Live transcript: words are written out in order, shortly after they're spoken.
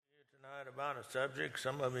about a subject.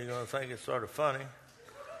 Some of you are going to think it's sort of funny.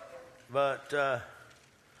 But,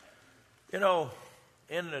 in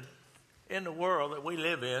the world that we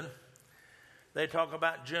live in, they talk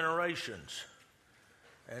about generations.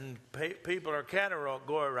 And people are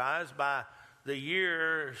categorized by the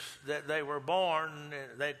years that they were born,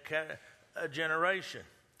 a generation.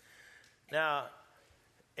 Now,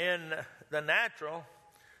 in the natural,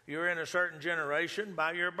 you're in a certain generation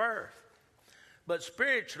by your birth. But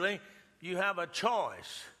spiritually, you have a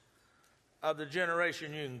choice of the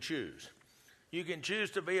generation you can choose. You can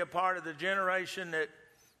choose to be a part of the generation that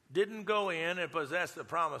didn't go in and possess the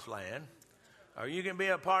promised land, or you can be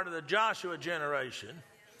a part of the Joshua generation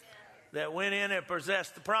that went in and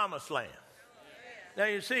possessed the promised land. Now,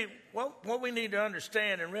 you see, what we need to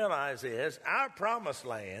understand and realize is our promised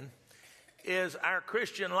land is our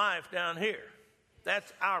Christian life down here.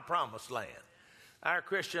 That's our promised land. Our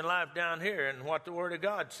Christian life down here and what the Word of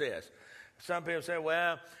God says. Some people say,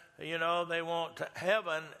 well, they want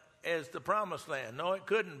heaven as the promised land. No, it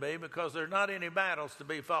couldn't be, because there's not any battles to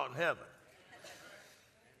be fought in heaven.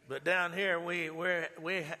 But down here, we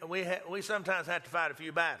sometimes have to fight a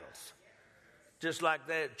few battles, just like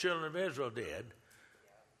the children of Israel did.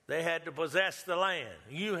 They had to possess the land.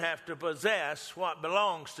 You have to possess what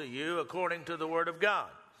belongs to you according to the Word of God.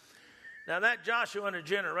 Now, that Joshua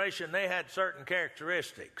generation, they had certain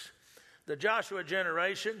characteristics. The Joshua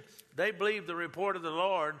generation, they believed the report of the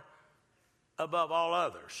Lord above all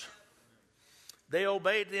others. They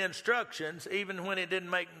obeyed the instructions even when it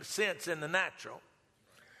didn't make sense in the natural.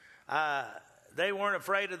 They weren't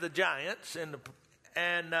afraid of the giants,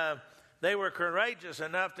 and they were courageous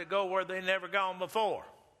enough to go where they never gone before.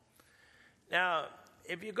 Now,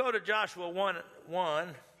 if you go to Joshua 1,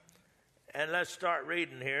 and let's start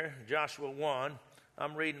reading here, Joshua 1.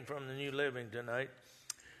 I'm reading from the New Living tonight.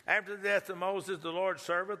 After the death of Moses, the Lord's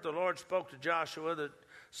servant, the Lord spoke to Joshua, the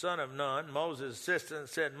son of Nun, Moses' assistant, and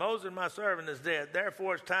said, Moses, my servant, is dead.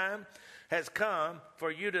 Therefore, time has come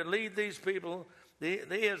for you to lead these people,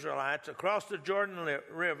 the Israelites, across the Jordan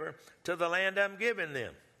River to the land I'm giving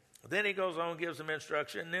them. Then he goes on and gives them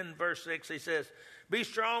instruction. And then in verse 6 he says, be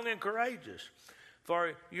strong and courageous,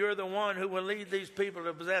 for you're the one who will lead these people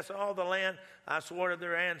to possess all the land I swore to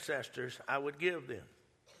their ancestors I would give them.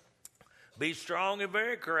 Be strong and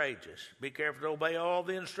very courageous. Be careful to obey all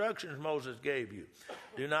the instructions Moses gave you.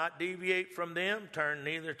 Do not deviate from them. Turn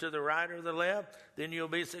neither to the right or the left. Then you'll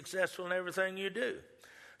be successful in everything you do.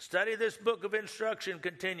 Study this book of instruction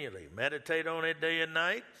continually. Meditate on it day and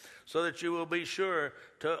night, so that you will be sure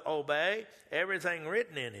to obey everything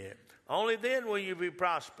written in it. Only then will you be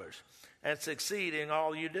prosperous and succeed in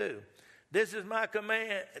all you do. This is my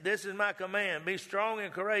command. Be strong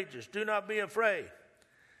and courageous. Do not be afraid.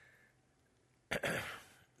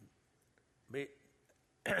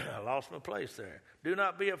 I lost my place there. Do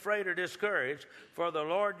not be afraid or discouraged, for the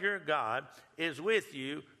Lord your God is with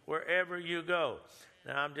you wherever you go.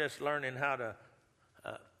 Now, I'm just learning how to,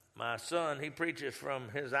 my son, he preaches from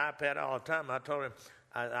his iPad all the time. I told him,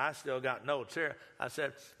 I still got notes here. I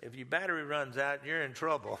said, if your battery runs out, you're in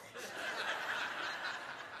trouble.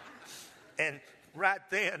 And right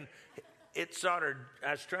then, I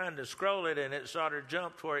was trying to scroll it, and it sort of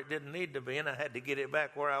jumped where it didn't need to be, and I had to get it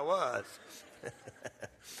back where I was.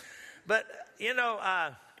 But,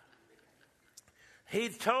 he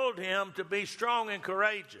told him to be strong and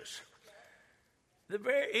courageous.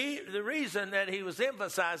 The reason that he was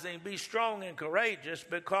emphasizing be strong and courageous,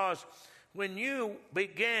 because when you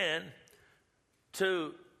begin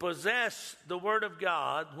to possess the Word of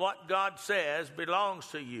God, what God says belongs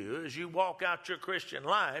to you as you walk out your Christian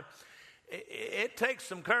life, it takes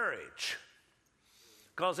some courage,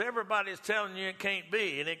 because everybody's telling you it can't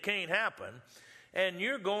be and it can't happen, and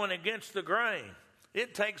you're going against the grain.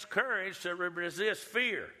 It takes courage to resist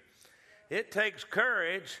fear. It takes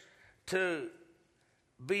courage to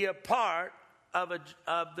be a part of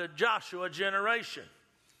the Joshua generation.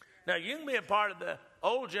 Now, you can be a part of the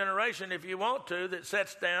old generation if you want to, that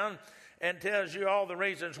sits down and tells you all the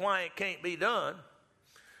reasons why it can't be done.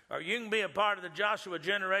 Or you can be a part of the Joshua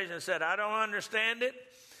generation that said, I don't understand it.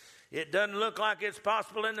 It doesn't look like it's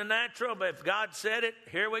possible in the natural, but if God said it,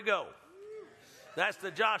 here we go. That's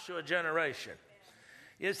the Joshua generation.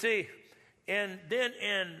 You see, and then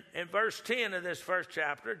in verse 10 of this first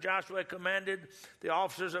chapter, Joshua commanded the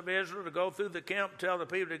officers of Israel to go through the camp, tell the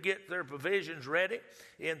people to get their provisions ready.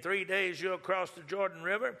 In 3 days you'll cross the Jordan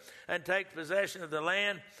River and take possession of the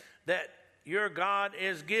land that your God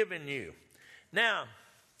is giving you. Now,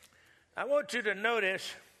 I want you to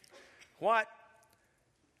notice what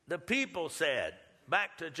the people said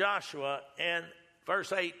back to Joshua in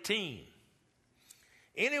verse 18.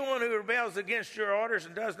 Anyone who rebels against your orders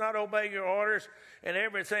and does not obey your orders and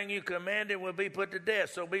everything you commanded will be put to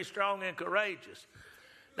death. So be strong and courageous.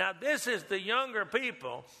 Now, this is the younger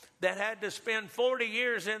people that had to spend 40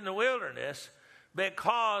 years in the wilderness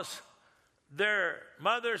because their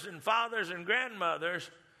mothers and fathers and grandmothers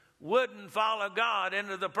wouldn't follow God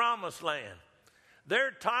into the promised land.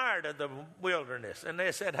 They're tired of the wilderness. And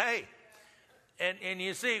they said, hey, and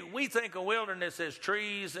you see, we think of wilderness as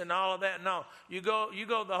trees and all of that. No, you go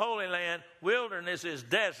to the Holy Land, wilderness is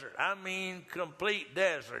desert. I mean, complete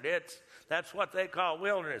desert. That's what they call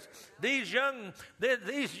wilderness. These young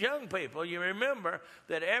people, you remember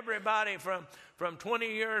that everybody from 20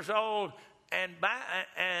 years old and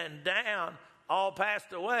down all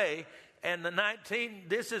passed away. And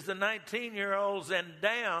this is the 19-year-olds and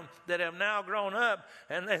down that have now grown up.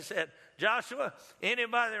 And they said, Joshua,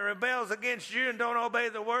 anybody that rebels against you and don't obey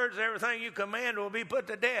the words, everything you command will be put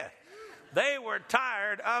to death. They were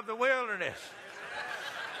tired of the wilderness.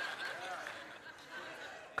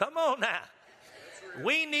 Come on now.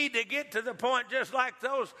 We need to get to the point, just like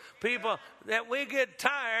those people, that we get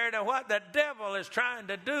tired of what the devil is trying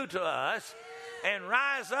to do to us and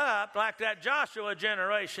rise up like that Joshua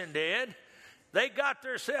generation did. They got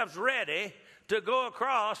themselves ready to go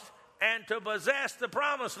across and to possess the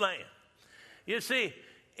promised land. You see,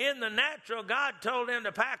 in the natural, God told them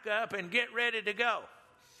to pack up and get ready to go.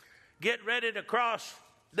 Get ready to cross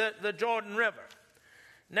the Jordan River.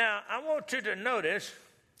 Now, I want you to notice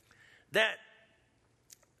that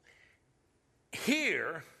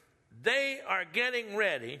here they are getting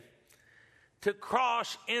ready to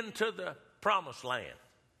cross into the promised land.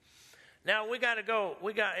 Now, if we're going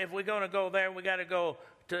to go there, we got to go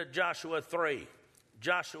to Joshua 3.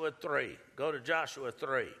 Joshua 3. Go to Joshua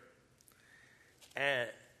 3. And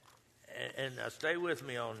stay with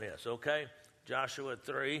me on this, okay? Joshua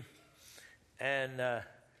 3. And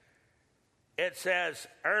it says,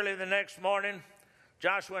 early the next morning,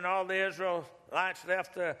 Joshua and all the Israelites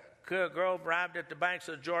left the grove, arrived at the banks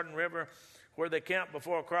of the Jordan River, where they camped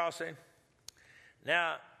before crossing.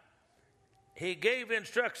 Now, he gave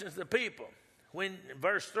instructions to the people.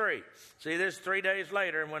 Verse 3. See, this is 3 days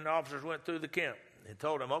later when the officers went through the camp. He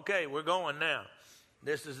told them, okay, we're going now.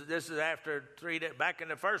 This is after 3 days. Back in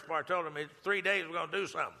the first part, I told them 3 days we're going to do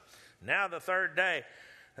something. Now the third day,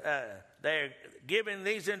 they're giving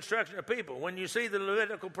these instructions to people. When you see the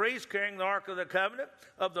Levitical priests carrying the Ark of the Covenant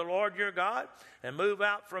of the Lord your God and move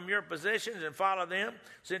out from your positions and follow them,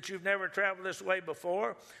 since you've never traveled this way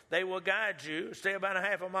before, they will guide you. Stay about a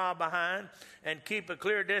half a mile behind and keep a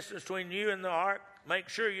clear distance between you and the Ark. Make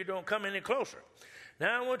sure you don't come any closer.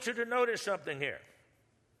 Now I want you to notice something here.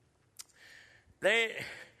 When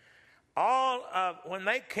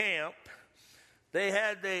they camped, they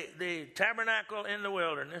had the tabernacle in the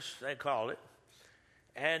wilderness, they call it,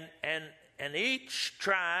 and each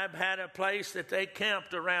tribe had a place that they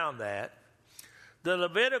camped around that. The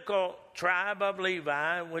Levitical tribe of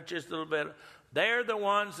Levi, which is the Levitical, they're the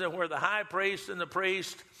ones that were the high priest and the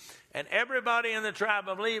priest, and everybody in the tribe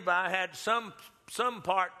of Levi had some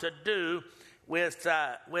part to do with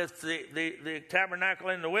the tabernacle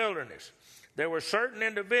in the wilderness. There were certain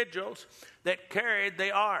individuals that carried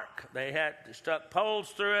the ark. They had stuck poles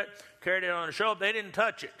through it, carried it on the shoulder. They didn't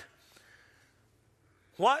touch it.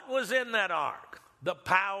 What was in that ark? The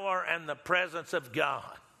power and the presence of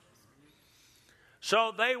God.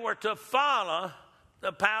 So they were to follow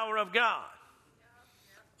the power of God.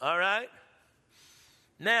 All right?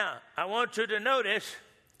 Now, I want you to notice,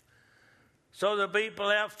 so the people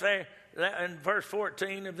left there, in verse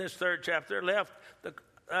 14 of this third chapter, left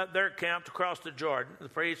their camp to cross the Jordan, the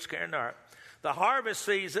priests carrying the ark. The harvest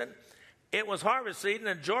season, it was harvest season,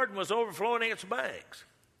 and Jordan was overflowing its banks.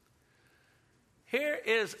 Here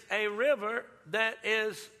is a river that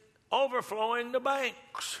is overflowing the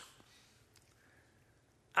banks.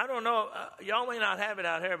 I don't know, y'all may not have it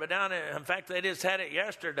out here, but down there, in fact, they just had it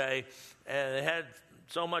yesterday, and they had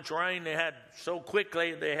so much rain, they had so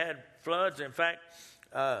quickly, they had floods. In fact,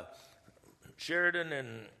 Sheridan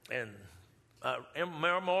and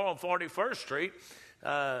Memorial on 41st Street,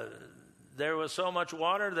 there was so much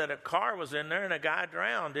water that a car was in there and a guy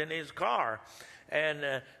drowned in his car.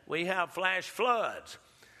 And we have flash floods.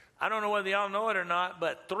 I don't know whether y'all know it or not,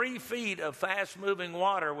 but 3 feet of fast-moving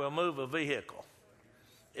water will move a vehicle.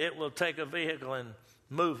 It will take a vehicle and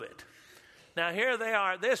move it. Now, here they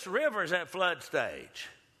are. This river's at flood stage.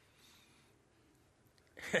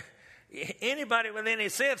 Anybody with any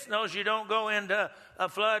sense knows you don't go into a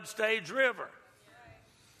flood stage river.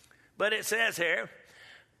 But it says here,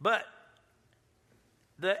 but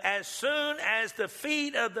as soon as the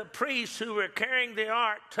feet of the priests who were carrying the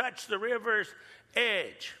ark touched the rivers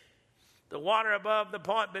edge. The water above the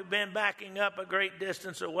point had been backing up a great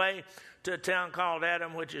distance away to a town called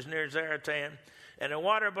Adam, which is near Zaratan. And the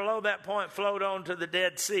water below that point flowed on to the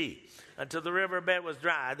Dead Sea until the riverbed was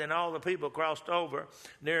dry. Then all the people crossed over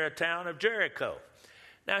near a town of Jericho.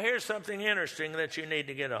 Now here's something interesting that you need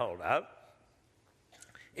to get a hold of.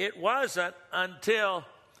 It wasn't until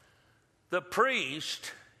the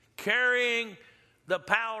priest carrying the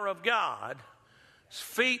power of God's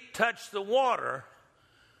feet touched the water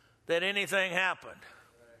that anything happened.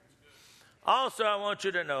 Also, I want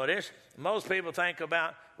you to notice, most people think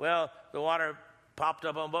about, well, the water popped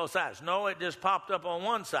up on both sides. No, it just popped up on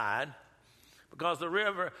one side because the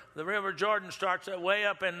river Jordan starts way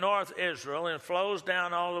up in North Israel and flows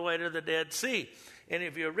down all the way to the Dead Sea. And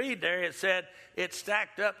if you read there, it said it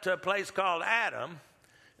stacked up to a place called Adam,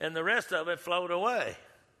 and the rest of it flowed away.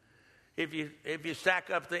 If you stack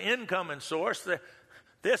up the incoming source,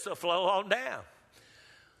 this will flow on down.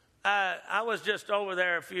 I was just over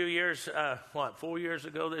there a few years, 4 years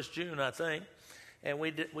ago this June, I think, and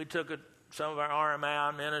we took some of our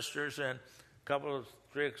RMI ministers and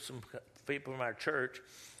some people from our church,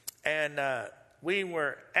 and we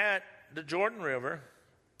were at the Jordan River,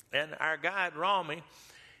 and our guide, Rami,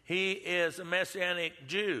 he is a Messianic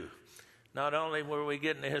Jew. Not only were we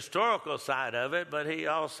getting the historical side of it, but he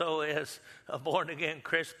also is a born-again,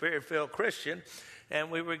 Spirit-filled Christian,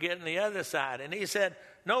 and we were getting the other side. And he said,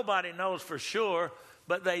 nobody knows for sure,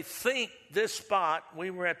 but they think this spot, we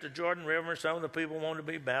were at the Jordan River, some of the people wanted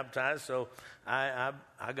to be baptized, so I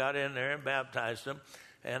got in there and baptized them,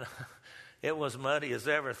 and it was muddy as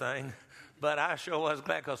everything, but I sure was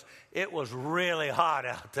glad because it was really hot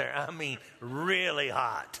out there. I mean, really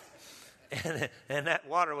hot. And that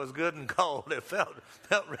water was good and cold. It felt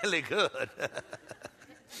really good.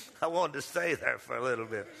 I wanted to stay there for a little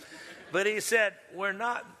bit. But he said, they're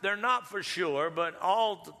not for sure, but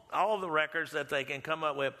all the records that they can come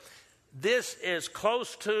up with, this is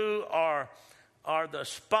close to or the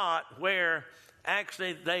spot where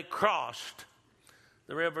actually they crossed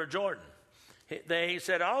the River Jordan. He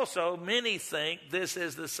said also, many think this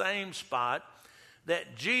is the same spot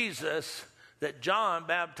that John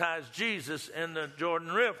baptized Jesus in the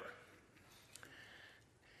Jordan River.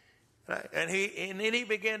 And then he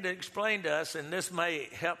began to explain to us, and this may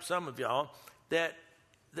help some of y'all, that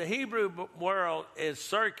the Hebrew world is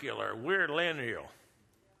circular. We're linear.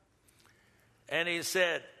 And he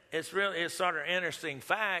said, it's sort of interesting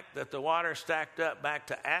fact that the water stacked up back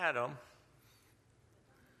to Adam,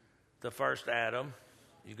 the first Adam.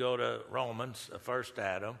 You go to Romans, the first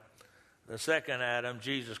Adam. The second Adam,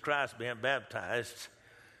 Jesus Christ being baptized.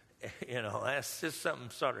 That's just something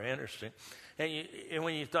sort of interesting. And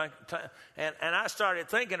when you think, and I started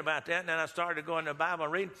thinking about that, and then I started going to the Bible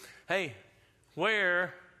and reading, hey,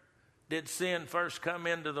 where did sin first come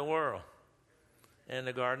into the world? In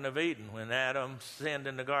the Garden of Eden, when Adam sinned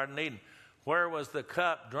in the Garden of Eden. Where was the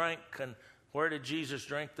cup drank, and where did Jesus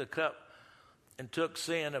drink the cup and took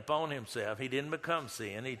sin upon himself? He didn't become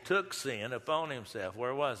sin. He took sin upon himself.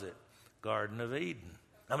 Where was it? Garden of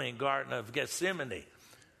Garden of Gethsemane.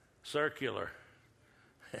 Circular.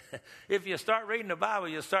 If you start reading the Bible,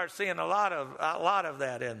 you'll start seeing a lot of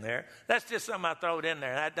that in there. That's just something I throwed in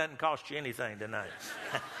there. That doesn't cost you anything tonight.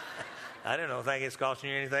 I don't think it's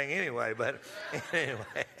costing you anything anyway, but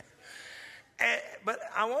anyway. But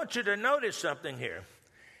I want you to notice something here.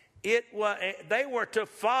 They were to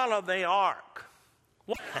follow the ark.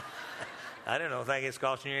 I don't think it's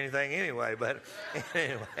costing you anything anyway, but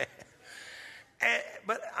anyway.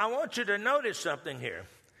 But I want you to notice something here.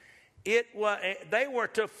 They were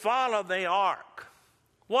to follow the ark.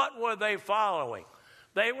 What were they following?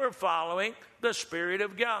 They were following the Spirit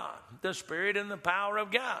of God, the Spirit and the power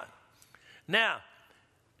of God. Now,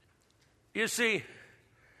 you see,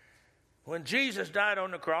 when Jesus died on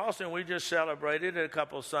the cross, and we just celebrated it a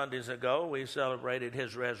couple of Sundays ago, we celebrated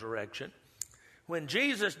his resurrection. When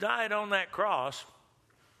Jesus died on that cross,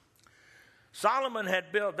 Solomon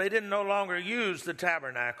had built, they didn't no longer use the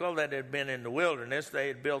tabernacle that had been in the wilderness. They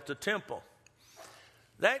had built a temple.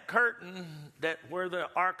 That curtain where the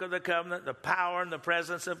Ark of the Covenant, the power and the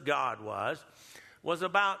presence of God was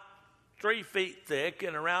about 3 feet thick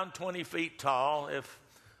and around 20 feet tall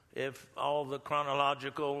if all the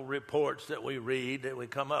chronological reports that we read that we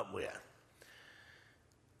come up with.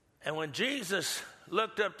 And when Jesus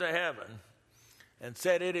looked up to heaven and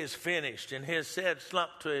said, "It is finished," and his head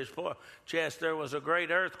slumped to his chest, there was a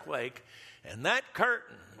great earthquake, and that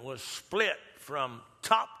curtain was split from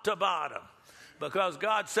top to bottom because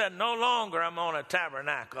God said, no longer I'm on a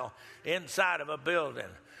tabernacle inside of a building,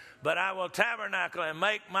 But I will tabernacle and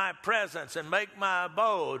make my presence and make my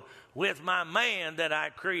abode with my man that I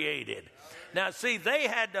created. Now, see, they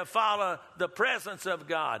had to follow the presence of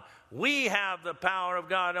God. We have the power of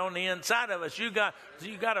God on the inside of us. You got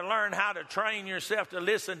to learn how to train yourself to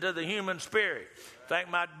listen to the human spirit. In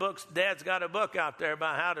fact, Dad's got a book out there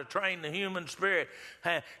about how to train the human spirit.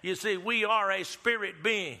 You see, we are a spirit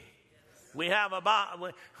being. We have a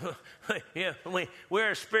body.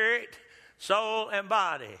 We're a spirit, soul, and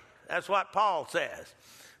body. That's what Paul says.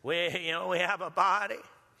 We have a body.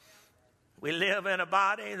 We live in a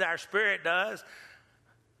body. Our spirit does.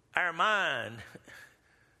 Our mind,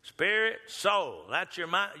 spirit, soul. That's your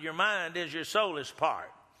mind. Your mind is your soulless part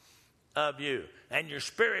of you, and your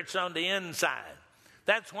spirit's on the inside.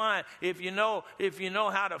 That's why if you know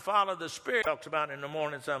how to follow the Spirit, talks about in the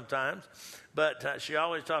morning sometimes, but she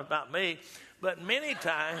always talks about me. But many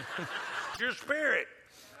times, your spirit,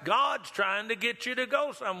 God's trying to get you to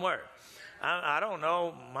go somewhere. I don't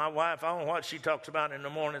know, my wife, I don't know what she talks about in the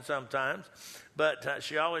morning sometimes, but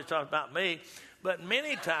she always talks about me. But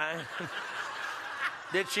many times,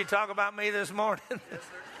 did she talk about me this morning?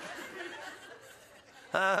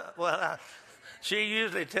 She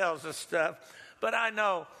usually tells us stuff. But I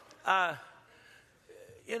know,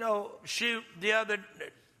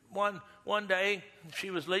 one day she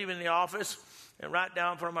was leaving the office, and right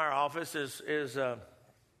down from our office is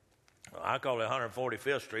I call it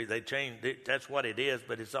 145th Street. They changed it. That's what it is,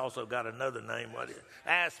 but it's also got another name.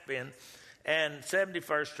 Aspen. And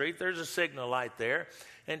 71st Street, there's a signal light there.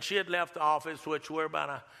 And she had left the office, which we're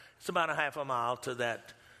it's about a half a mile to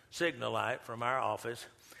that signal light from our office.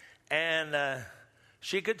 And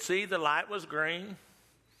she could see the light was green.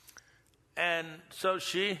 And so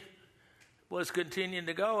she was continuing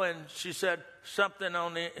to go, and she said something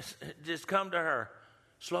just come to her.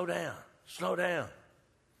 Slow down, slow down.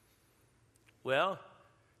 Well,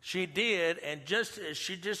 she did, and just as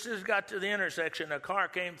she got to the intersection, a car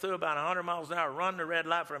came through about 100 miles an hour, run the red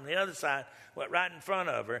light from the other side, went right in front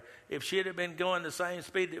of her. If she had been going the same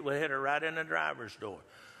speed, it would hit her right in the driver's door.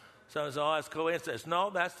 So it's all that's coincidence.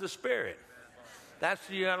 No, that's the Spirit.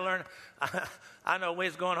 You got to learn. I know when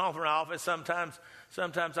it's going home from the office, sometimes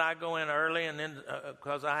I go in early, and then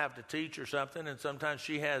because I have to teach or something, and sometimes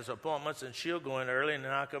she has appointments, and she'll go in early, and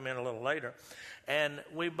then I come in a little later. And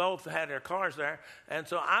we both had our cars there, and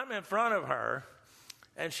so I'm in front of her,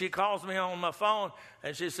 and she calls me on my phone,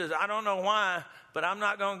 and she says, I don't know why, but I'm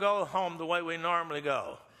not going to go home the way we normally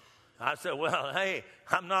go. I said, well, hey,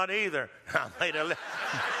 I'm not either. I made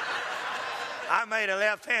a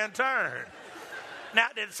left-hand turn. Now,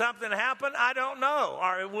 did something happen? I don't know.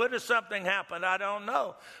 Or would have something happened? I don't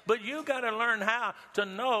know. But you got to learn how to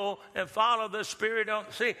know and follow the Spirit.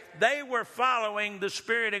 See, they were following the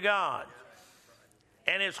Spirit of God.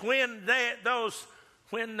 And it's when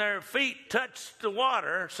their feet touched the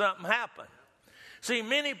water, something happened. See,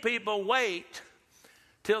 many people wait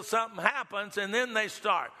till something happens and then they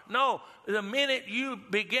start. No, the minute you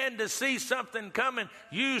begin to see something coming,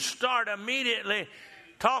 you start immediately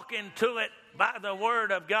talking to it by the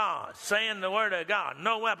word of God, saying the word of God.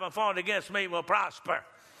 No weapon formed against me will prosper.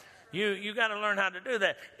 You got to learn how to do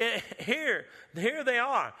that. Here they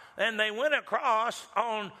are. And they went across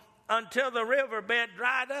until the riverbed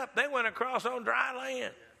dried up. They went across on dry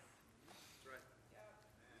land.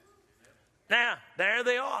 Now, there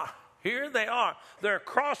they are. Here they are. They're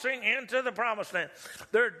crossing into the promised land.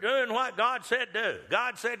 They're doing what God said do.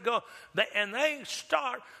 God said go.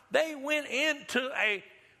 They went into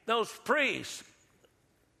those priests.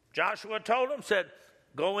 Joshua told them, said,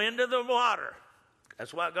 go into the water.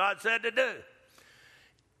 That's what God said to do.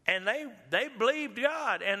 And they believed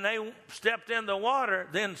God, and they stepped in the water,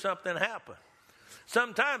 then something happened.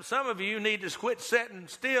 Sometimes some of you need to quit sitting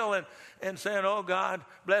still and saying, oh, God,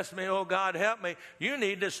 bless me, oh, God, help me. You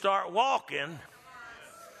need to start walking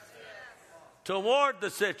toward the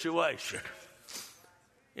situation.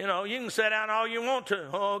 You know, you can sit down all you want to.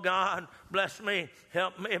 Oh, God, bless me,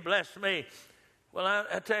 help me, bless me. Well,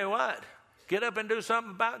 I tell you what, get up and do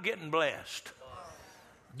something about getting blessed.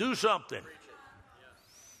 Do something.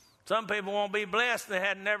 Some people won't be blessed and they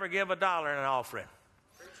had never give $1 in an offering.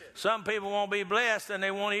 Some people won't be blessed and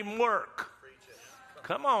they won't even work.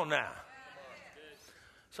 Come on now.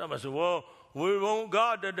 Somebody said, well, we want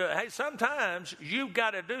God to do it. Hey, sometimes you've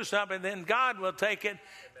got to do something, then God will take it.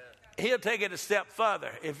 He'll take it a step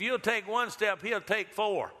further. If you'll take one step, he'll take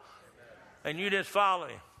 4. And you just follow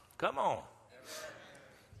him. Come on.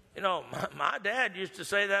 You know, my dad used to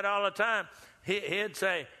say that all the time. He'd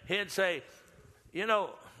say, you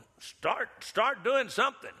know, start doing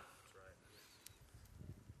something.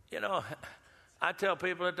 You know, I tell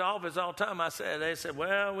people at the office all the time, they said,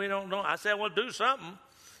 well, we don't know. I said, well, do something.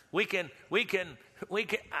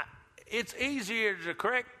 It's easier to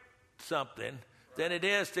correct something than it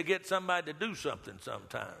is to get somebody to do something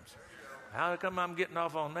sometimes. How come I'm getting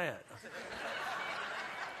off on that?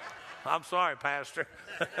 I'm sorry, Pastor.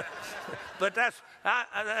 But that's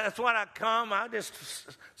what I come.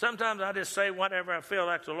 Sometimes I just say whatever I feel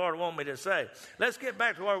like the Lord wants me to say. Let's get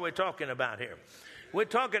back to what we're talking about here. We're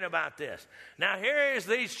talking about this. Now, here is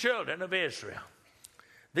these children of Israel.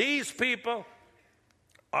 These people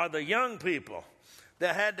are the young people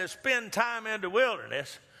that had to spend time in the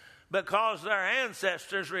wilderness because their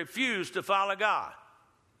ancestors refused to follow God.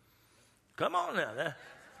 Come on now.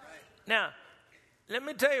 Now, let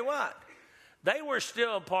me tell you what. They were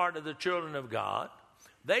still part of the children of God.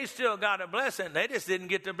 They still got a blessing. They just didn't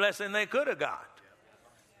get the blessing they could have got.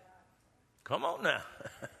 Come on now.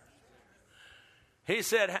 He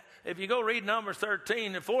said, if you go read Numbers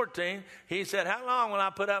 13 and 14, he said, how long will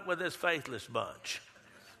I put up with this faithless bunch?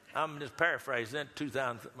 I'm just paraphrasing it,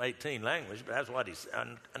 2018 language, but that's what he said,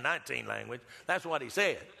 19 language. That's what he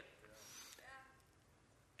said.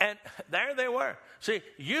 And there they were. See,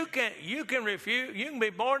 you can refuse. You can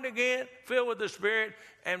be born again, filled with the Spirit,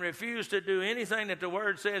 and refuse to do anything that the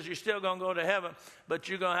Word says. You're still going to go to heaven, but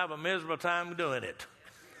you're going to have a miserable time doing it.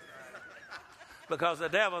 Because the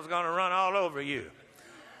devil's going to run all over you.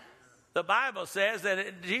 The Bible says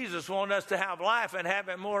that Jesus wants us to have life and have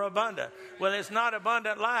it more abundant. Well, it's not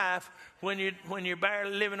abundant life when you're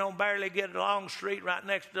barely living on barely get along street right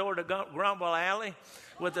next door to Grumble Alley,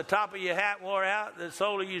 with the top of your hat wore out, the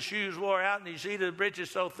sole of your shoes wore out, and you see the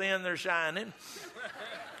breeches so thin they're shining.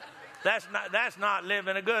 That's not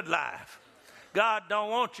living a good life. God don't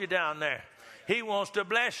want you down there. He wants to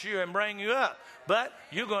bless you and bring you up. But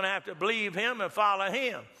you're going to have to believe him and follow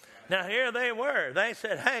him. Now, here they were. They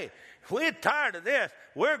said, hey, we're tired of this.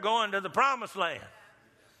 We're going to the promised land.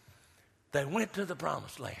 They went to the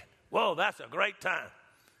promised land. Whoa, that's a great time.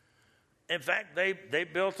 In fact, they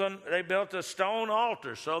built a stone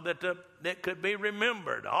altar so that it could be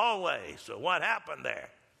remembered always. So what happened there?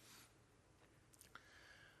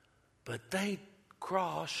 But they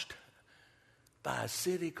crossed by a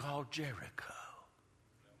city called Jericho.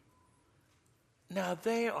 Now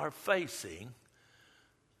they are facing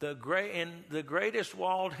the greatest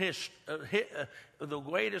walled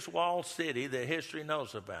city that history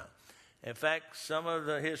knows about. In fact, some of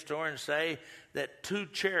the historians say that 2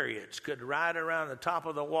 chariots could ride around the top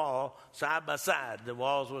of the wall side by side. The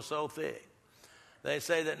walls were so thick. They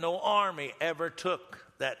say that no army ever took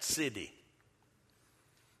that city.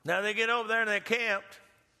 Now they get over there and they camped,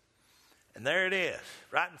 and there it is,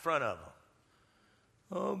 right in front of them.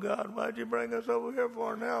 Oh, God, why'd you bring us over here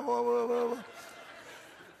for now? Whoa, whoa, whoa.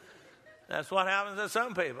 That's what happens to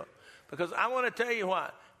some people. Because I want to tell you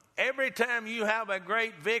what. Every time you have a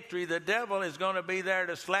great victory, the devil is going to be there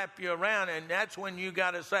to slap you around. And that's when you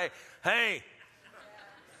got to say, hey,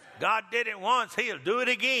 God did it once. He'll do it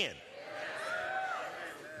again.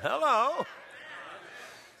 Hello.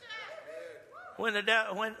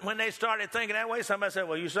 When they started thinking that way, somebody said,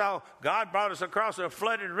 well, you saw God brought us across a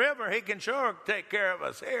flooded river. He can sure take care of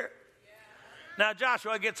us here. Now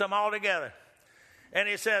Joshua gets them all together. And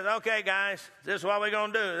he says, okay, guys, this is what we're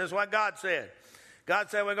going to do. This is what God said. God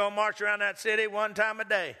said we're going to march around that city one time a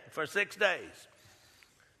day for 6 days.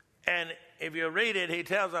 And if you read it, he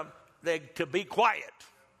tells them to be quiet.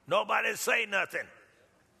 Nobody say nothing.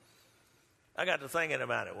 I got to thinking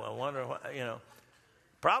about it. Well, I wonder what,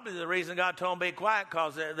 probably the reason God told them to be quiet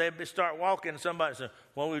because they start walking and somebody says,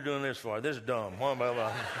 what are we doing this for? This is dumb. Blah, blah,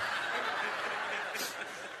 blah.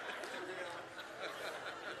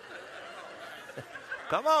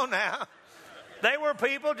 Come on now. They were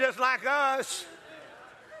people just like us.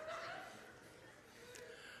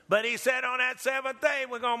 But he said on that 7th day,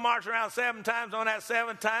 we're going to march around 7 times. On that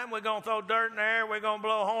 7th time, we're going to throw dirt in the air. We're going to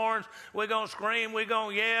blow horns. We're going to scream. We're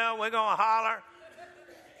going to yell. We're going to holler.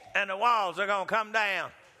 And the walls are going to come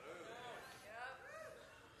down.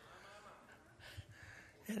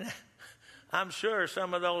 And I'm sure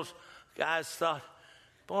some of those guys thought,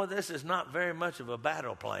 boy, this is not very much of a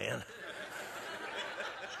battle plan.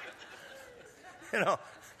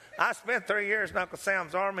 I spent 3 years in Uncle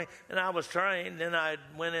Sam's Army, and I was trained, and I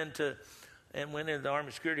went into the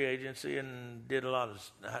Army Security Agency and did a lot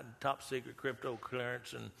of top secret crypto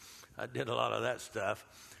clearance, and I did a lot of that stuff.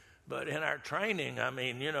 But in our training, I'm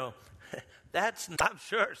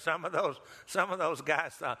sure some of those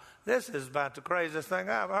guys thought, this is about the craziest thing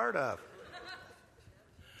I've heard of.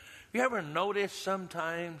 You ever notice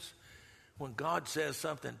sometimes when God says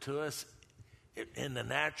something to us, in the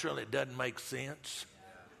natural, it doesn't make sense?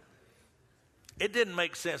 It didn't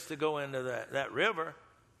make sense to go into that river,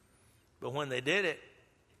 but when they did it,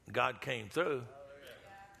 God came through.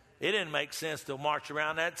 It didn't make sense to march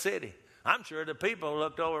around that city. I'm sure the people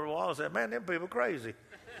looked over the wall and said, man, them people crazy.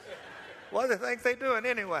 What do they think they're doing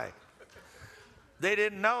anyway? They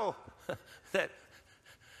didn't know that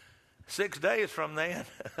 6 days from then,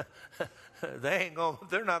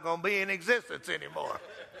 they're not going to be in existence anymore.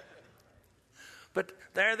 But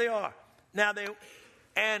there they are. Now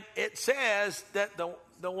and it says that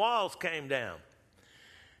the walls came down.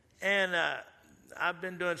 And I've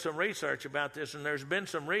been doing some research about this, and there's been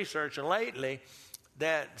some research lately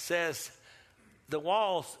that says the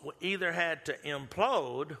walls either had to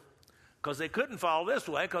implode because they couldn't fall this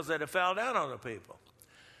way because they'd have fell down on the people.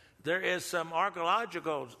 There is some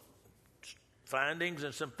archaeological findings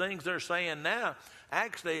and some things they're saying now.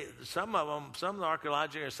 Actually, some of the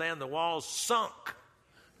archaeologists are saying the walls sunk.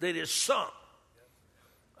 They just sunk.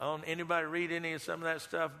 Anybody read any of some of that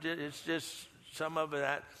stuff? It's just some of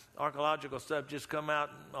that archaeological stuff just come out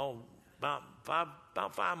about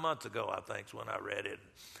 5 months ago, I think, is when I read it.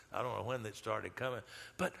 I don't know when it started coming.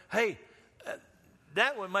 But hey,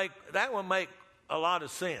 that would make a lot of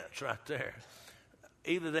sense right there.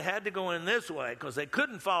 Either they had to go in this way because they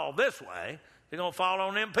couldn't fall this way. They're going to fall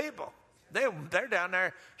on them people. They're down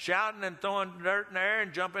there shouting and throwing dirt in the air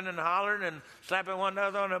and jumping and hollering and slapping one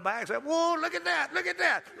another on the back. Saying, whoa, look at that, look at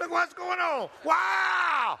that. Look what's going on.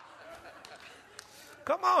 Wow.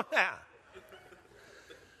 Come on now.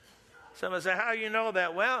 Somebody say, how do you know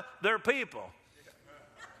that? Well, they're people.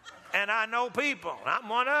 And I know people. I'm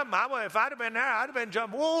one of them. If I'd have been there, I'd have been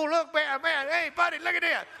jumping. Whoa, look, man. Hey, buddy, look at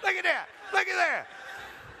that. Look at that. Look at that.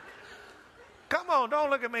 Come on, don't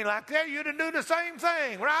look at me like that. You'd do the same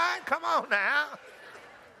thing, right? Come on now.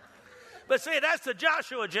 But see, that's the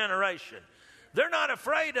Joshua generation. They're not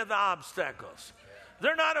afraid of the obstacles.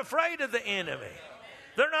 They're not afraid of the enemy.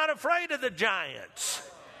 They're not afraid of the giants.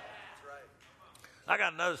 I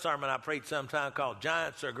got another sermon I preach sometime called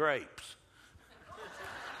Giants or Grapes.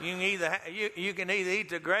 You can either eat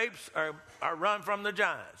the grapes or run from the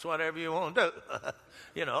giants, whatever you want to do.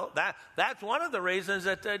 You know, that's one of the reasons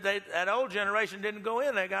that that old generation didn't go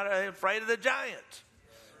in. They got afraid of the giants.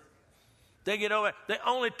 They get over.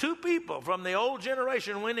 Only 2 people from the old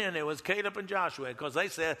generation went in. It was Caleb and Joshua, because they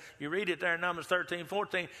said, you read it there in Numbers 13,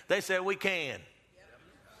 14, they said, we can.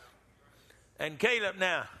 And Caleb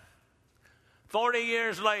now, 40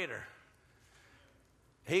 years later,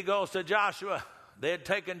 he goes to Joshua. They had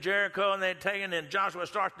taken Jericho and Joshua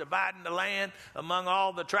starts dividing the land among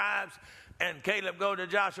all the tribes. And Caleb goes to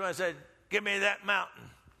Joshua and said, give me that mountain.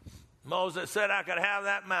 Moses said I could have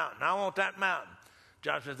that mountain. I want that mountain.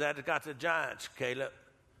 Joshua said, I got the giants, Caleb.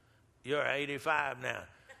 You're 85 now.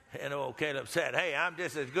 And old Caleb said, hey, I'm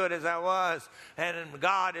just as good as I was, and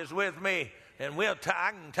God is with me, and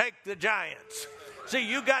I can take the giants. See,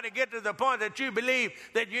 you got to get to the point that you believe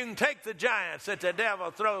that you can take the giants that the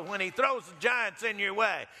devil throws. When he throws the giants in your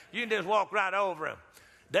way, you can just walk right over them.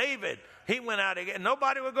 David, he went out again.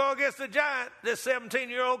 Nobody would go against the giant. This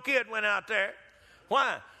 17-year-old kid went out there.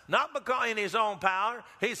 Why? Not because in his own power.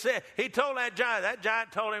 He told that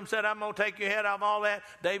giant told him, said, I'm going to take your head off, all that.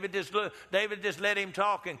 David just let him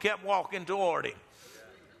talk and kept walking toward him.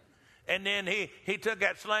 And then he took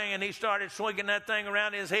that sling and he started swinging that thing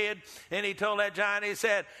around his head. And he told that giant, he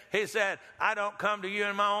said, I don't come to you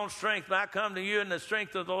in my own strength, but I come to you in the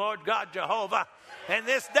strength of the Lord God Jehovah. And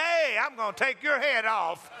this day I'm going to take your head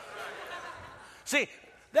off. See,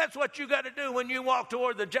 that's what you got to do when you walk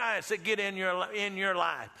toward the giants that get in your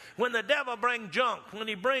life. When the devil brings junk, when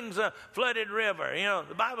he brings a flooded river, you know,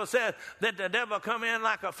 the Bible says that the devil come in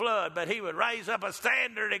like a flood, but he would raise up a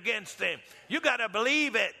standard against him. You got to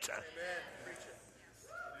believe it. Amen.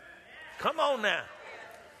 Come on now.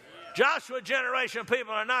 Joshua generation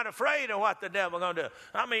people are not afraid of what the devil going to do.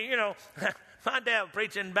 I mean, you know, my dad was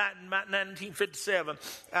preaching about 1957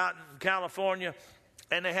 out in California.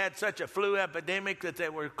 And they had such a flu epidemic that they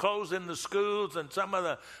were closing the schools, and some of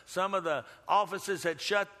the offices had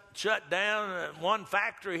shut down. One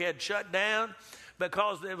factory had shut down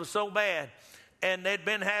because it was so bad. And they'd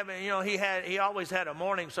been having, you know, he always had a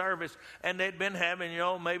morning service, and they'd been having, you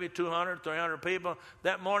know, maybe 200, 300 people.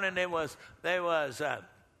 That morning there was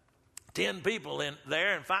 10 people in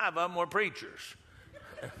there, and 5 of them were preachers.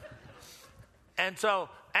 And so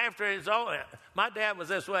after it's over, my dad was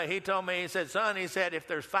this way. He told me, he said, son, he said, if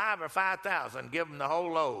there's 5 or 5,000, give them the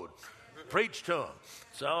whole load. Preach to them.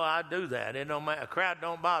 So I do that. It don't matter. A crowd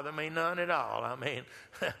don't bother me none at all. I mean,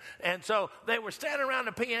 and so they were standing around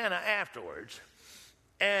the piano afterwards.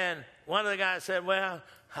 And one of the guys said, well,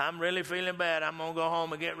 I'm really feeling bad. I'm going to go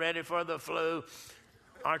home and get ready for the flu.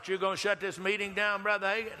 Aren't you going to shut this meeting down, Brother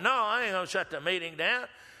Hagin? No, I ain't going to shut the meeting down.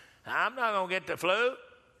 I'm not going to get the flu.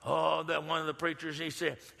 Oh, that one of the preachers, he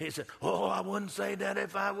said, oh, I wouldn't say that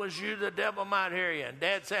if I was you. The devil might hear you. And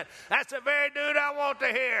Dad said, that's the very dude I want to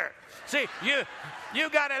hear. See, you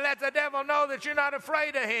got to let the devil know that you're not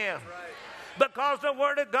afraid of him. Because the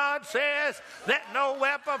Word of God says that no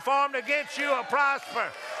weapon formed against you will prosper.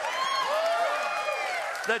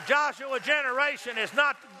 The Joshua generation is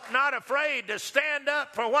not afraid to stand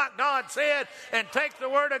up for what God said and take the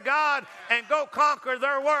Word of God and go conquer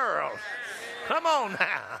their world. Come on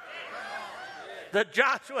now. The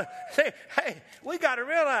Joshua, say, hey, we got to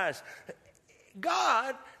realize,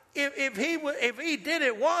 God, if he did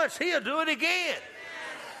it once, he'll do it again.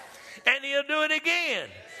 And he'll do it again.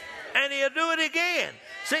 And he'll do it again.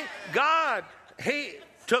 See, God, he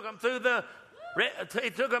took them through the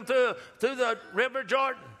river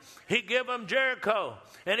Jordan. He gave them Jericho.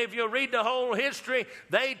 And if you read the whole history,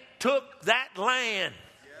 they took that land.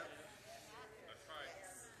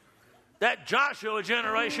 That Joshua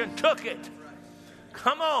generation took it.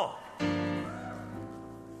 Come on.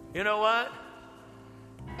 You know what?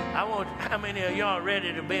 How many of y'all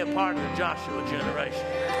ready to be a part of the Joshua generation?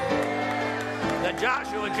 The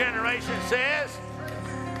Joshua generation says,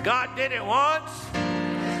 God did it once,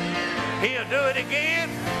 he'll do it again,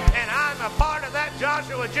 and I'm a part of that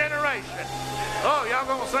Joshua generation. Oh, y'all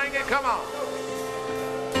gonna sing it? Come on.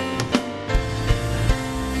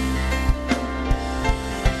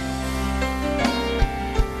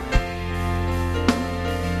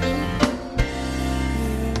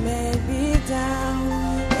 You may be down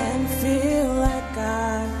and feel like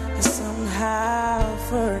God has somehow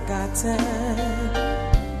forgotten.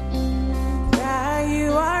 Now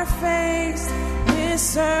you are faced with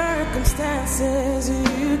circumstances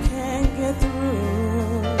you can't get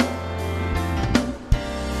through.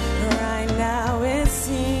 Right now it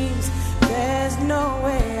seems there's no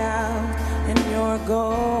way out and you're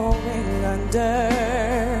going under.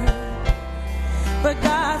 But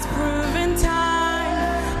God's proven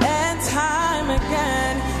time and time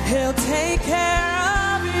again, he'll take care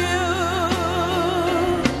of you.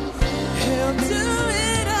 He'll do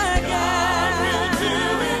it again. God will do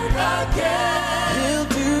it again. He'll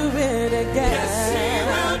do it again. Yes, he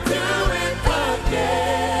will do it again.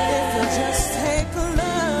 If you'll just take a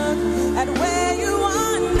look at where you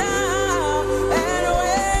are now and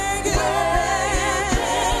where you've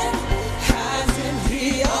been. Hasn't he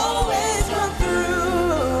always come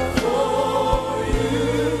through for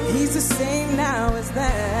you? He's the same now as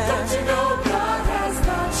then. Don't you know God has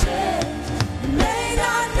not changed? You may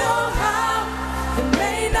not know how, you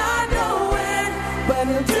may not know when, but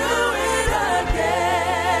he'll do it again.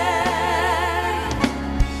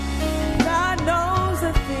 God knows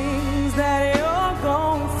the things that you're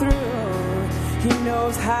going through. He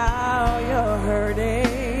knows how you're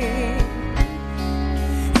hurting.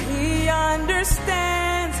 He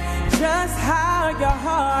understands just how your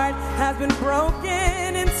heart has been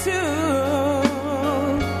broken into.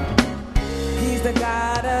 He's the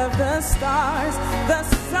God of the stars, the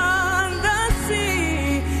sun, the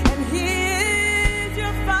sea, and he is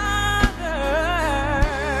your Father.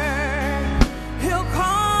 He'll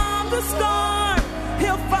calm the storm,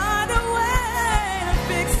 he'll find a way to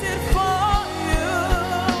fix it for you,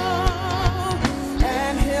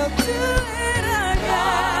 and he'll do it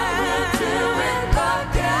again.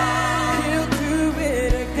 He'll do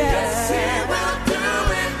it again. Yes, he will do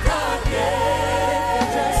it again. If you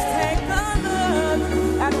just take a look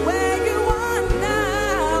at where you are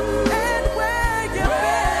now and where you've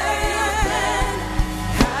been.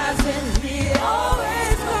 Hasn't he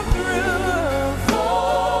always come through for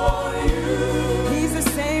you?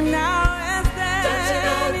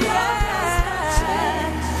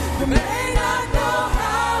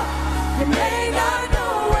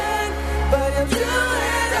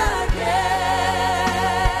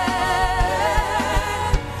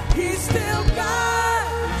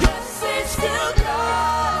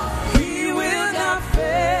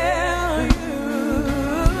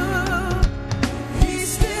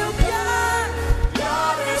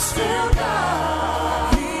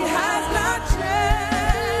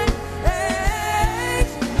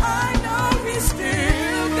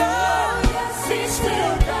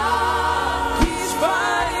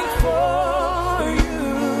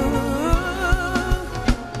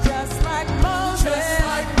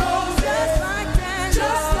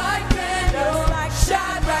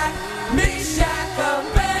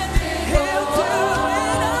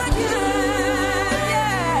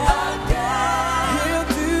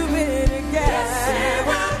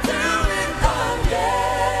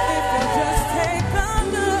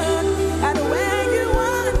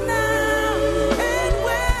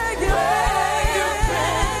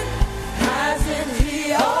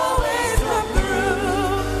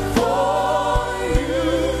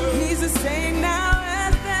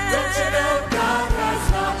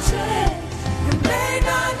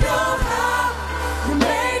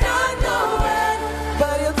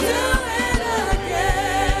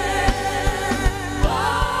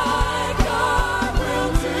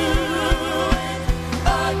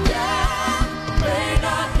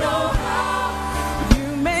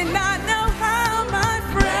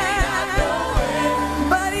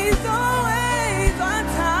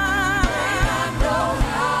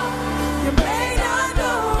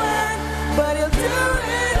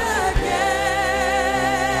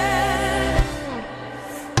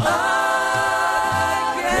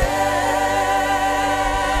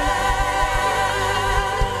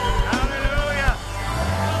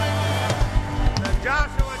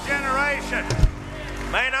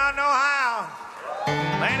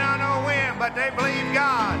 but they believed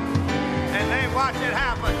God, and they watched it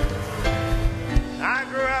happen. I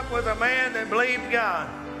grew up with a man that believed God.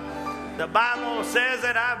 The Bible says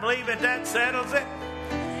it. I believe it. That settles it.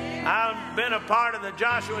 I've been a part of the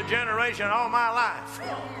Joshua generation all my life.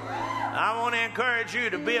 I want to encourage you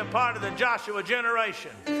to be a part of the Joshua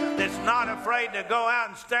generation that's not afraid to go out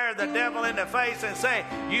and stare the devil in the face and say,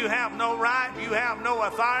 you have no right, you have no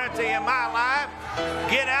authority in my life.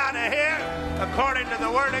 Get out of here according to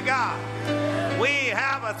the Word of God. We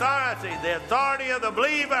have authority, the authority of the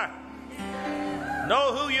believer.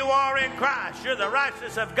 Know who you are in Christ. You're the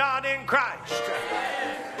righteousness of God in Christ.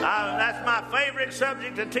 That's my favorite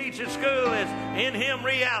subject to teach at school is in Him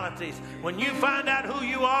realities. When you find out who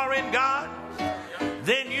you are in God,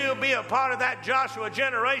 then you'll be a part of that Joshua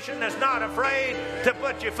generation that's not afraid to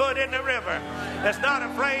put your foot in the river, that's not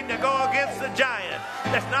afraid to go against the giant,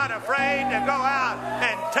 that's not afraid to go out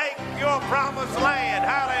and take your promised land.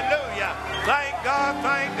 Hallelujah. Thank God,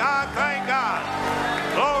 thank God, thank God.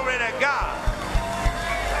 Glory to God.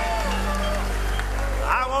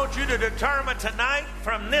 I want you to determine tonight,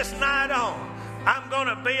 from this night on, I'm going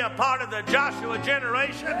to be a part of the Joshua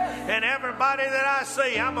generation, and everybody that I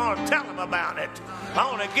see, I'm going to tell them about it. I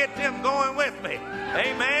want to get them going with me.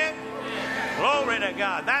 Amen? Glory to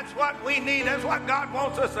God. That's what we need. That's what God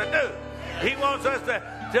wants us to do. He wants us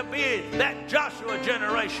to be that Joshua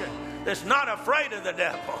generation that's not afraid of the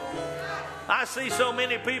devil. I see so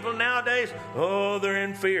many people nowadays, oh, they're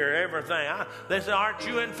in fear, everything. They say, aren't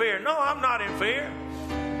you in fear? No, I'm not in fear.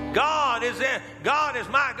 God is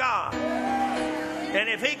my God. And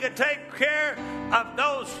if He could take care of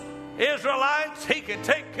those Israelites, He can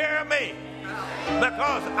take care of me.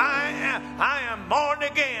 Because I am born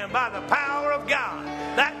again by the power of God.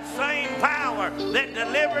 That same power that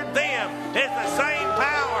delivered them is the same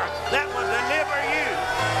power that will deliver you.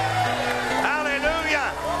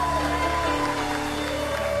 Hallelujah.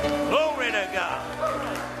 Glory to God.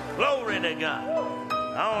 Glory to God.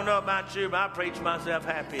 I don't know about you, but I preach myself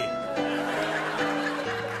happy.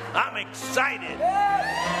 I'm excited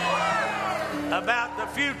about the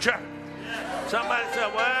future. Somebody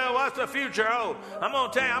said, well, what's the future hold? I'm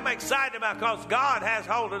going to tell you, I'm excited about it because God has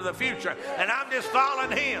hold of the future. And I'm just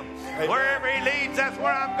following Him. Wherever He leads, that's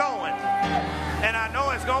where I'm going. And I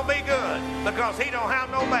know it's going to be good because He don't have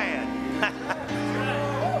no bad.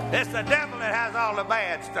 It's the devil that has all the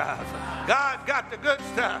bad stuff. God's got the good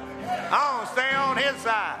stuff. I want to stay on His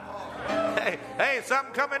side. Hey,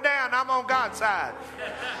 something coming down, I'm on God's side.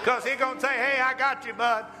 Because He's going to say, hey, I got you,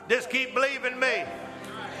 bud. Just keep believing me.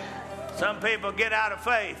 Some people get out of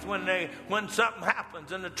faith when something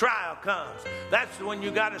happens and the trial comes. That's when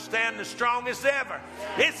you got to stand the strongest ever.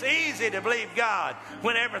 It's easy to believe God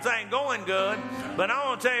when everything's going good. But I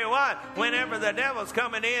want to tell you what, whenever the devil's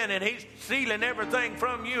coming in and he's stealing everything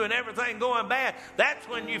from you and everything going bad, that's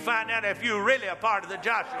when you find out if you're really a part of the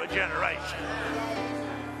Joshua generation.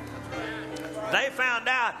 They found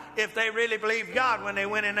out if they really believed God when they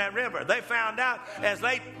went in that river. They found out as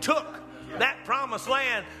they took that promised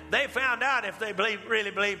land, they found out if they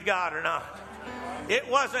really believed God or not. It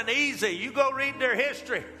wasn't easy. You go read their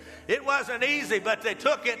history. It wasn't easy, but they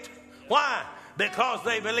took it. Why? Because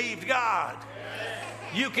they believed God.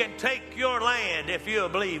 You can take your land if you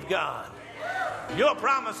believe God. Your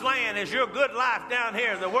promised land is your good life down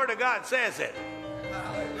here. The Word of God says it.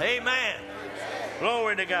 Amen.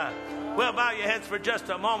 Glory to God. Well, bow your heads for just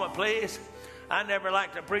a moment, please. I never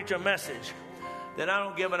like to preach a message that I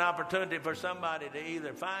don't give an opportunity for somebody to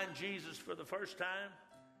either find Jesus for the first time